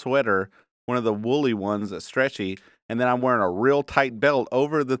large sweater, one of the woolly ones that's stretchy. And then I'm wearing a real tight belt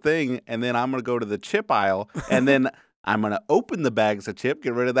over the thing, and then I'm going to go to the chip aisle, and then I'm going to open the bags of chip,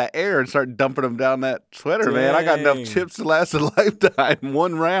 get rid of that air, and start dumping them down that sweater, Dang. man. I got enough chips to last a lifetime,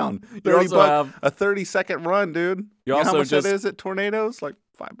 one round. $30, a 30-second run, dude. You know how much that is at Tornadoes? Like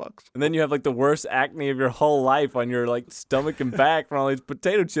 $5. And then you have like the worst acne of your whole life on your like stomach and back from all these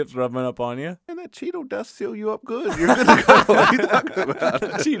potato chips rubbing up on you. And that Cheeto dust seal you up good. You're good to go. What are you talking about?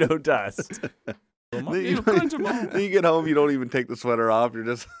 Cheeto dust. Then you get home, you don't even take the sweater off. You're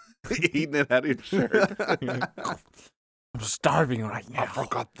just eating it out of your shirt. I'm starving right now. I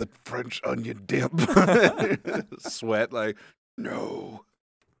forgot the French onion dip. Sweat like, no.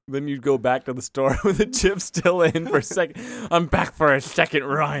 Then you'd go back to the store with the chips still in for a second. I'm back for a second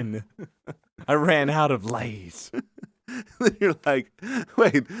run. I ran out of Lay's. Then you're like,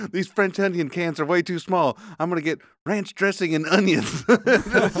 wait, these French onion cans are way too small. I'm going to get ranch dressing and onions.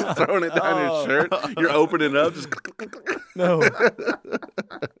 Just throwing it down your shirt. You're opening it up. Just No.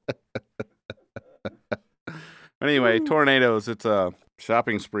 Anyway, Tornadoes. It's a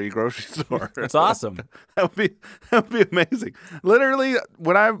shopping spree grocery store. It's awesome. That would be amazing. Literally,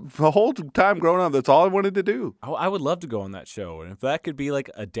 the whole time growing up, that's all I wanted to do. Oh, I would love to go on that show. And if that could be like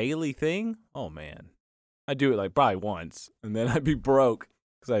a daily thing, oh man. I'd do it like probably once, and then I'd be broke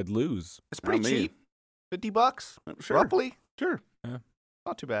because I'd lose. It's pretty cheap. $50, sure. Roughly. Sure. Yeah.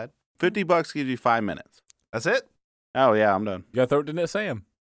 Not too bad. $50 gives you 5 minutes. That's it? Oh, yeah, I'm done. You got to throw it to Sam.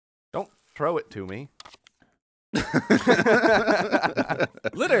 Don't throw it to me.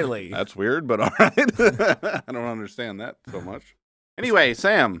 Literally. That's weird, but all right. I don't understand that so much. Anyway,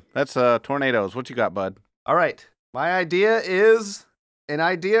 Sam, that's Tornadoes. What you got, bud? All right. My idea is an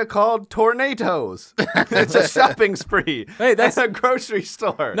idea called Tornadoes. It's a shopping spree. Hey, that's a grocery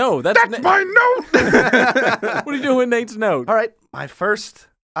store. No, that's my note. What are you doing with Nate's note? All right, my first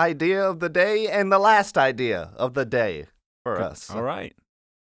idea of the day and the last idea of the day for us. All right.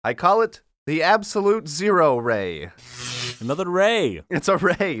 I call it the Absolute Zero Ray. Another ray. It's a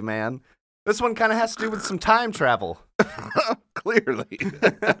ray, man. This one kind of has to do with some time travel. Clearly.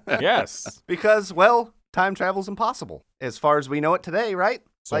 Yes. Because, well, time travel's impossible as far as we know it today, right?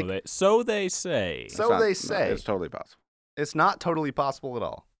 So they say. They say. No, it's totally possible. It's not totally possible at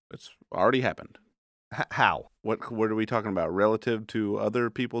all. It's already happened. How? What are we talking about? Relative to other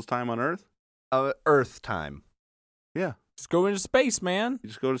people's time on Earth? Earth time. Yeah. Just go into space, man. You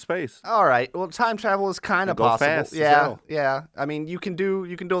just go to space. All right. Well, time travel is kind of Go possible. fast as Yeah, well. yeah. I mean, you can do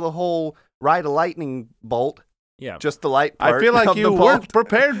the whole ride a lightning bolt. Yeah. Just the light part. I feel like of you the bolt. weren't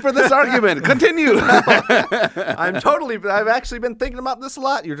prepared for this argument. Continue. I've actually been thinking about this a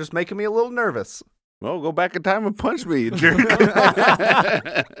lot. You're just making me a little nervous. Well, go back in time and punch me, you jerk.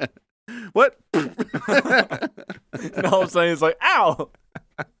 What? And all of a sudden it's like, ow!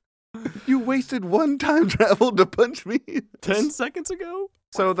 You wasted one time travel to punch me? 10 seconds ago?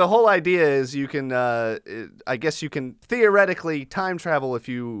 So the whole idea is you can, I guess you can theoretically time travel if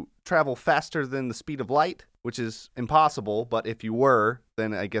you travel faster than the speed of light, which is impossible. But if you were,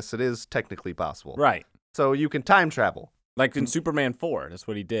 then I guess it is technically possible. Right. So you can time travel. Like in Superman 4. That's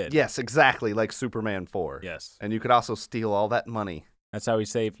what he did. Yes, exactly, like Superman 4. Yes. And you could also steal all that money. That's how he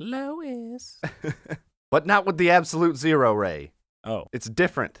saved Lois. But not with the absolute zero ray. Oh. It's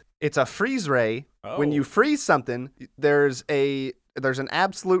different. It's a freeze ray. Oh. When you freeze something, there's an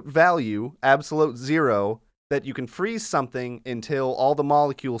absolute value, absolute zero, that you can freeze something until all the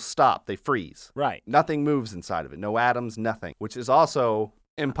molecules stop. They freeze. Right. Nothing moves inside of it. No atoms, nothing. Which is also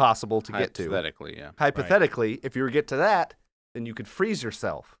impossible to get to. Hypothetically, yeah. Hypothetically, if you were to get to that, then you could freeze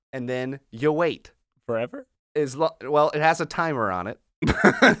yourself. And then you wait. Forever? Well, it has a timer on it.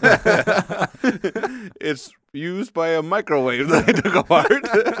 It's used by a microwave that I took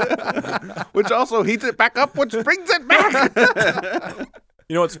apart, which also heats it back up, which brings it back.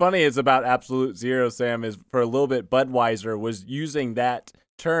 You know what's funny is about absolute zero, Sam, is for a little bit Budweiser was using that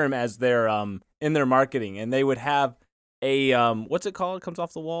term as their in their marketing, and they would have a what's it called? It comes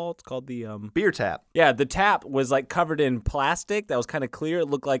off the wall. It's called the Beer tap. Yeah, the tap was like covered in plastic that was kind of clear. It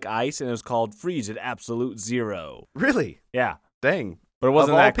looked like ice, and it was called Freeze at Absolute Zero. Really? Yeah, Dang. but it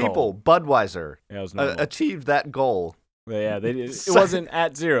wasn't of all that people, cold. Budweiser Yeah, it was normal. achieved that goal. But yeah, it wasn't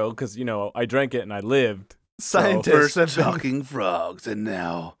at zero because I drank it and I lived. Scientists First have been- talking frogs, and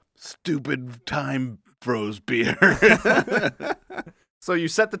now stupid time froze beer. So you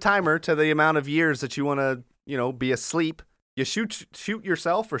set the timer to the amount of years that you want to, be asleep. You shoot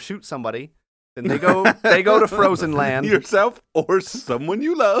yourself or shoot somebody. Then they go to Frozen Land. Yourself or someone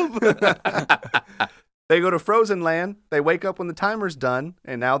you love. They go to Frozen Land. They wake up when the timer's done,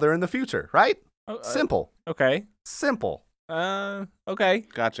 and now they're in the future, right? Simple. Okay. Simple. Okay.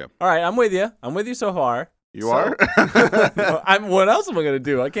 Gotcha. All right, I'm with you. I'm with you so far. You are? What else am I going to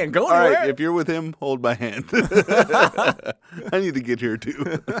do? I can't go All anywhere. right, if you're with him, hold my hand. I need to get here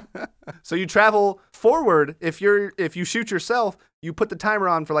too. So you travel forward. If you shoot yourself, you put the timer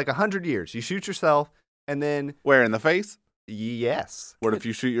on for like 100 years. You shoot yourself, and then Where, in the face? yes. What if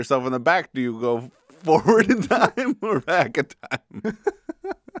you shoot yourself in the back? Do you go forward in time or back in time?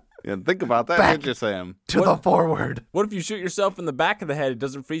 Yeah, think about that, Back. didn't you, Sam? To the forward. What if you shoot yourself in the back of the head? It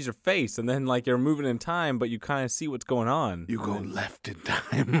doesn't freeze your face, and then you're moving in time, but you kind of see what's going on. You go left in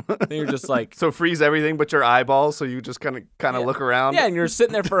time. Then you're just like, So freeze everything but your eyeballs, so you just kind of Yeah. look around. yeah, and you're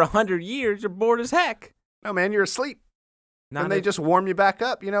sitting there for 100 years. You're bored as heck. No, man, you're asleep. Not And they if- just warm you back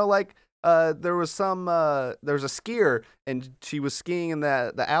up. There was a skier, and she was skiing in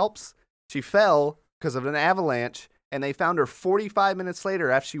the Alps. She fell because of an avalanche, and they found her 45 minutes later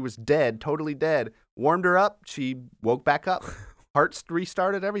after she was dead, totally dead. Warmed her up. She woke back up. Heart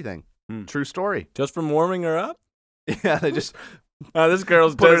restarted, everything. True story. just from warming her up. Yeah, they just This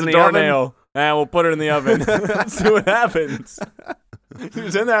girl's Put her dead as in a the oven. doornail. We'll put her in the oven. See what happens.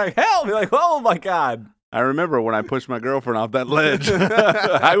 She's in there like, hell. Be like, oh my God. I remember when I pushed my girlfriend off that ledge.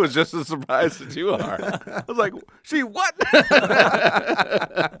 I was just as surprised as you are. I was like, she what?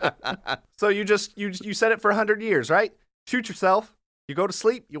 So you set it for 100 years, right? Shoot yourself. You go to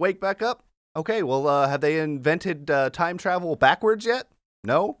sleep. You wake back up. Okay, well, have they invented time travel backwards yet?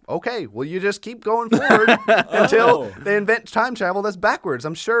 No? Okay, well, you just keep going forward until they invent time travel that's backwards.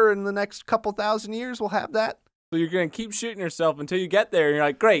 I'm sure in the next couple thousand years we'll have that. So you're going to keep shooting yourself until you get there. And you're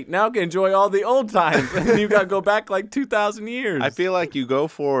like, great, now I can enjoy all the old times. And you got to go back like 2,000 years. I feel like you go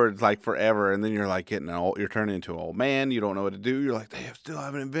forward like forever, and then you're like getting old. You're turning into an old man. You don't know what to do. You're like, they still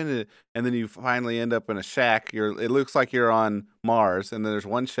haven't invented it. And then you finally end up in a shack. It looks like you're on Mars, and then there's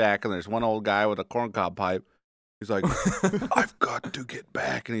one shack, and there's one old guy with a corncob pipe. He's like, I've got to get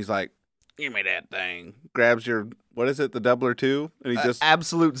back. And he's like, give me that thing. Grabs your, what is it, the doubler 2? And he just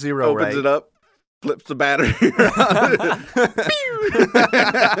Absolute zero, opens right? it up, flips the battery around.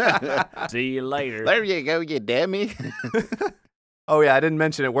 See you later. There you go, you dummy. Oh, yeah, I didn't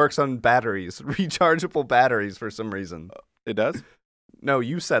mention it works on batteries, rechargeable batteries for some reason. It does? No,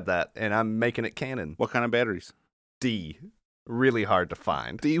 you said that, and I'm making it canon. What kind of batteries? D. Really hard to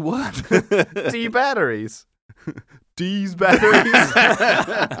find. D what? D batteries. D's batteries.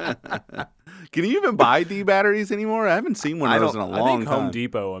 Can you even buy D batteries anymore? I haven't seen one of those in a long I think time. Home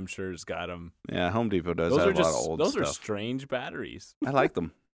Depot, I'm sure, has got them. Yeah, Home Depot does Those have are a lot of old those stuff. are strange batteries. I like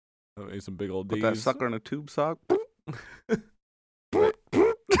them. Some big old Put D's. that sucker in a tube sock.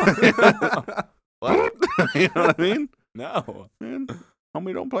 What? You know what I mean? No. Man,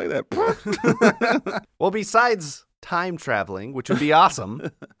 homie, don't play that. Well, besides time traveling, which would be awesome,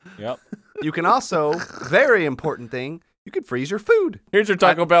 Yep. you can also, very important thing, you can freeze your food. Here's your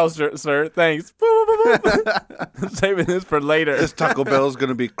Taco Bell, sir. Thanks. Saving this for later. This Taco Bell is going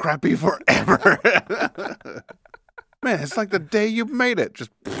to be crappy forever. Man, it's like the day you made it.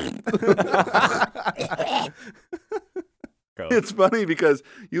 Just It's funny because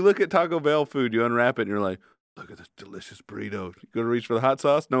you look at Taco Bell food, you unwrap it, and you're like, look at this delicious burrito. You go to reach for the hot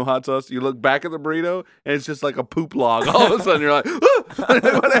sauce, no hot sauce. You look back at the burrito, and it's just like a poop log. All of a sudden, you're like,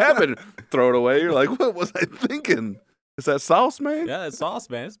 what happened? Throw it away. You're like, what was I thinking? Is that sauce, man? Yeah, that sauce,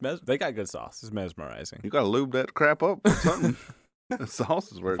 man. They got good sauce. It's mesmerizing. You got to lube that crap up with something. The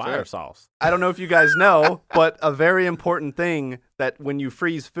sauce is where it's Fire at. sauce. I don't know if you guys know, but a very important thing that when you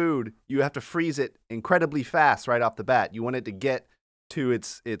freeze food, you have to freeze it incredibly fast right off the bat. You want it to get to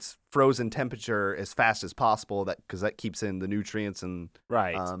its frozen temperature as fast as possible, because that keeps in the nutrients and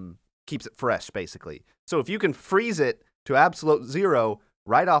Right. keeps it fresh, basically. So if you can freeze it to absolute zero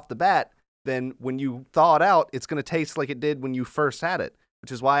right off the bat, then when you thaw it out, it's going to taste like it did when you first had it,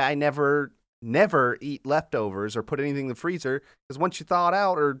 which is why I never eat leftovers or put anything in the freezer, because once you thaw it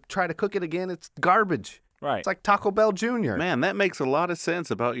out or try to cook it again, it's garbage. Right. It's like Taco Bell Jr. Man, that makes a lot of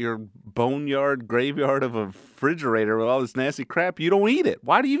sense about your boneyard graveyard of a refrigerator with all this nasty crap. You don't eat it.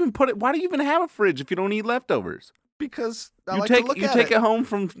 Why do you even put it? Why do you even have a fridge if you don't eat leftovers? Because I You like take to look you at take it. it home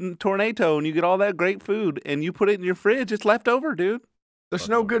from Tornado and you get all that great food and you put it in your fridge. It's leftover, dude. There's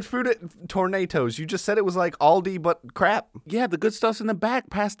no good food at Tornadoes. You just said it was like Aldi, but crap. Yeah, the good stuff's in the back,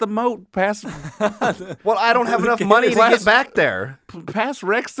 past the moat, past Well, I don't have enough money to get back there. past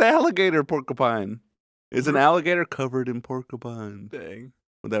Rex the alligator porcupine. Is an alligator covered in porcupine Dang.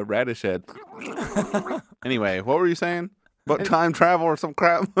 with that radish head. Anyway, what were you saying? About time travel or some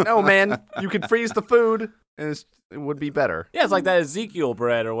crap? No, man. You could freeze the food, and it would be better. Yeah, it's like that Ezekiel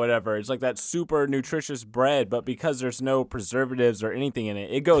bread or whatever. It's like that super nutritious bread, but because there's no preservatives or anything in it,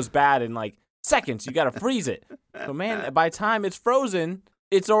 it goes bad in like seconds. You got to freeze it. So, man, by the time it's frozen,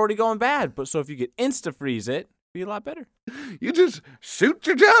 it's already going bad. But so if you could insta-freeze it, it'd be a lot better. You just shoot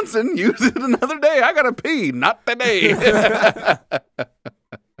your Johnson, use it another day. I gotta pee, not today.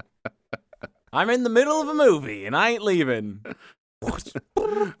 I'm in the middle of a movie, and I ain't leaving.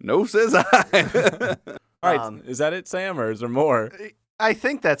 No, says I. All right, is that it, Sam, or is there more? I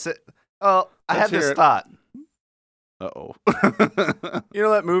think that's it. I Let's had hear this it. thought. Uh-oh. You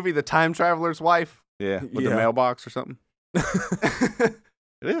know that movie, The Time Traveler's Wife? Yeah, with Yeah. the mailbox or something. It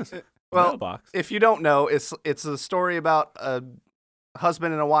is. Well, Mailbox. if you don't know, it's a story about a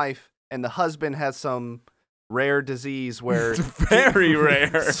husband and a wife, and the husband has some rare disease where Very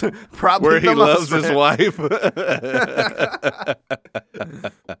rare. probably Where he the loves most his rare. wife.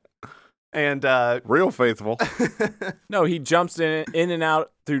 And Real faithful. No, he jumps in and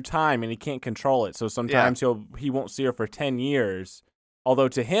out through time, and he can't control it. So sometimes he won't see her for 10 years. Although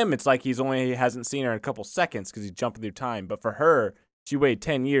to him, it's like he hasn't seen her in a couple seconds because he's jumping through time. But for her, she waited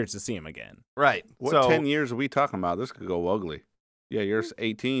 10 years to see him again. right. What so 10 years are we talking about? This could go ugly. Yeah, you're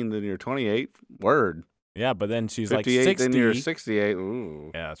 18, then you're 28. Word. Yeah, but then she's 58, like 60. then you're 68.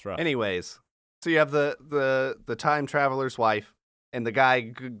 Ooh. Yeah, that's right. anyways, so you have the time traveler's wife and the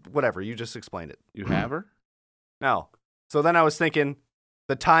guy, whatever, you just explained it. You have her? No. So then I was thinking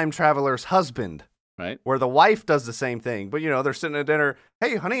the time traveler's husband, Right. where the wife does the same thing. But, they're sitting at dinner.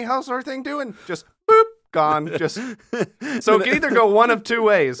 Hey, honey, how's everything doing? Just boop, gone. Just So it can either go one of two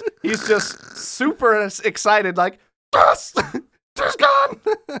ways. He's just super excited, like, yes, just gone.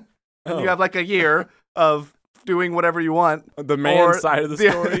 And you have like a year of doing whatever you want. The man side of the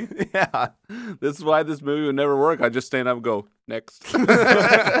story. Yeah. This is why this movie would never work. I just stand up and go, next.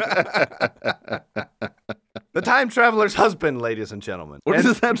 The time traveler's husband, ladies and gentlemen. What And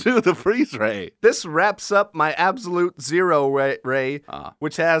does that have to do with the freeze ray? this wraps up my absolute zero, Ray, Ah.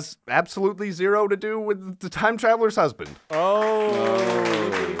 which has absolutely zero to do with the time traveler's husband.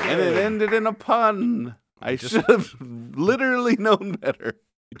 Oh. And it ended in a pun. I should have literally known better.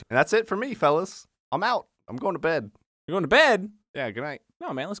 And that's it for me, fellas. I'm out. I'm going to bed. You're going to bed? Yeah, good night.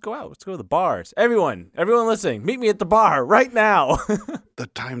 No, man, let's go out. Let's go to the bars. Everyone listening, meet me at the bar right now. The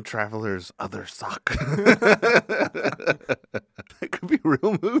time traveler's other sock. That could be a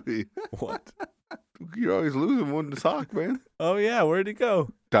real movie. What? You're always losing one sock, man. Oh, yeah. Where'd he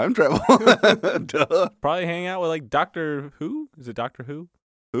go? Time travel. Duh. Probably hang out with, like, Doctor Who? Is it Doctor Who?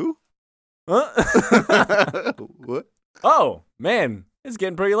 Who? Huh? What? Oh, man. It's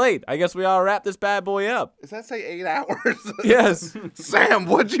getting pretty late. I guess we ought to wrap this bad boy up. Does that say 8 hours? Yes. Sam,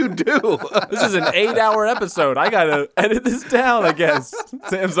 what'd you do? This is an 8-hour episode. I got to edit this down, I guess.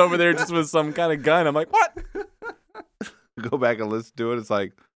 Sam's over there just with some kind of gun. I'm like, what? Go back and listen to it. It's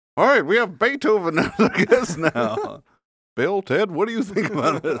like, all right, we have Beethoven, I guess, now. Bill, Ted, what do you think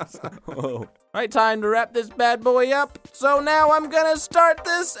about this? Whoa. Right, time to wrap this bad boy up. So now I'm gonna start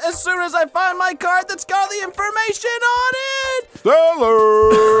this as soon as I find my card that's got the information on it.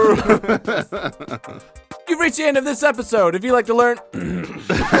 Seller! You've reached the end of this episode. If you'd like to learn... I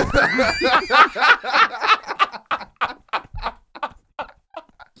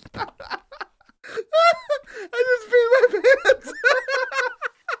just peed my pants.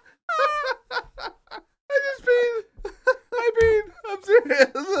 I'm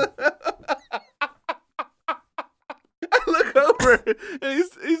serious. I look over and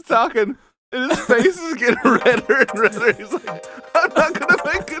he's talking and his face is getting redder and redder. He's like, I'm not gonna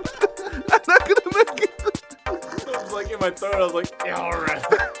make it. I was like in my throat. I was like,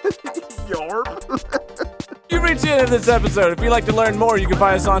 yarp. You've reached the end of this episode. If you'd like to learn more, you can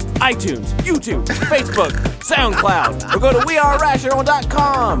find us on iTunes, YouTube, Facebook, SoundCloud, or go to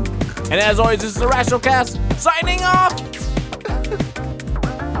wearerational.com. And as always, this is the Rational Cast signing off.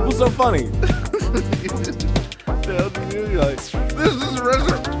 What's so funny? You're like, this is a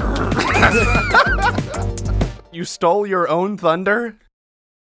You stole your own thunder?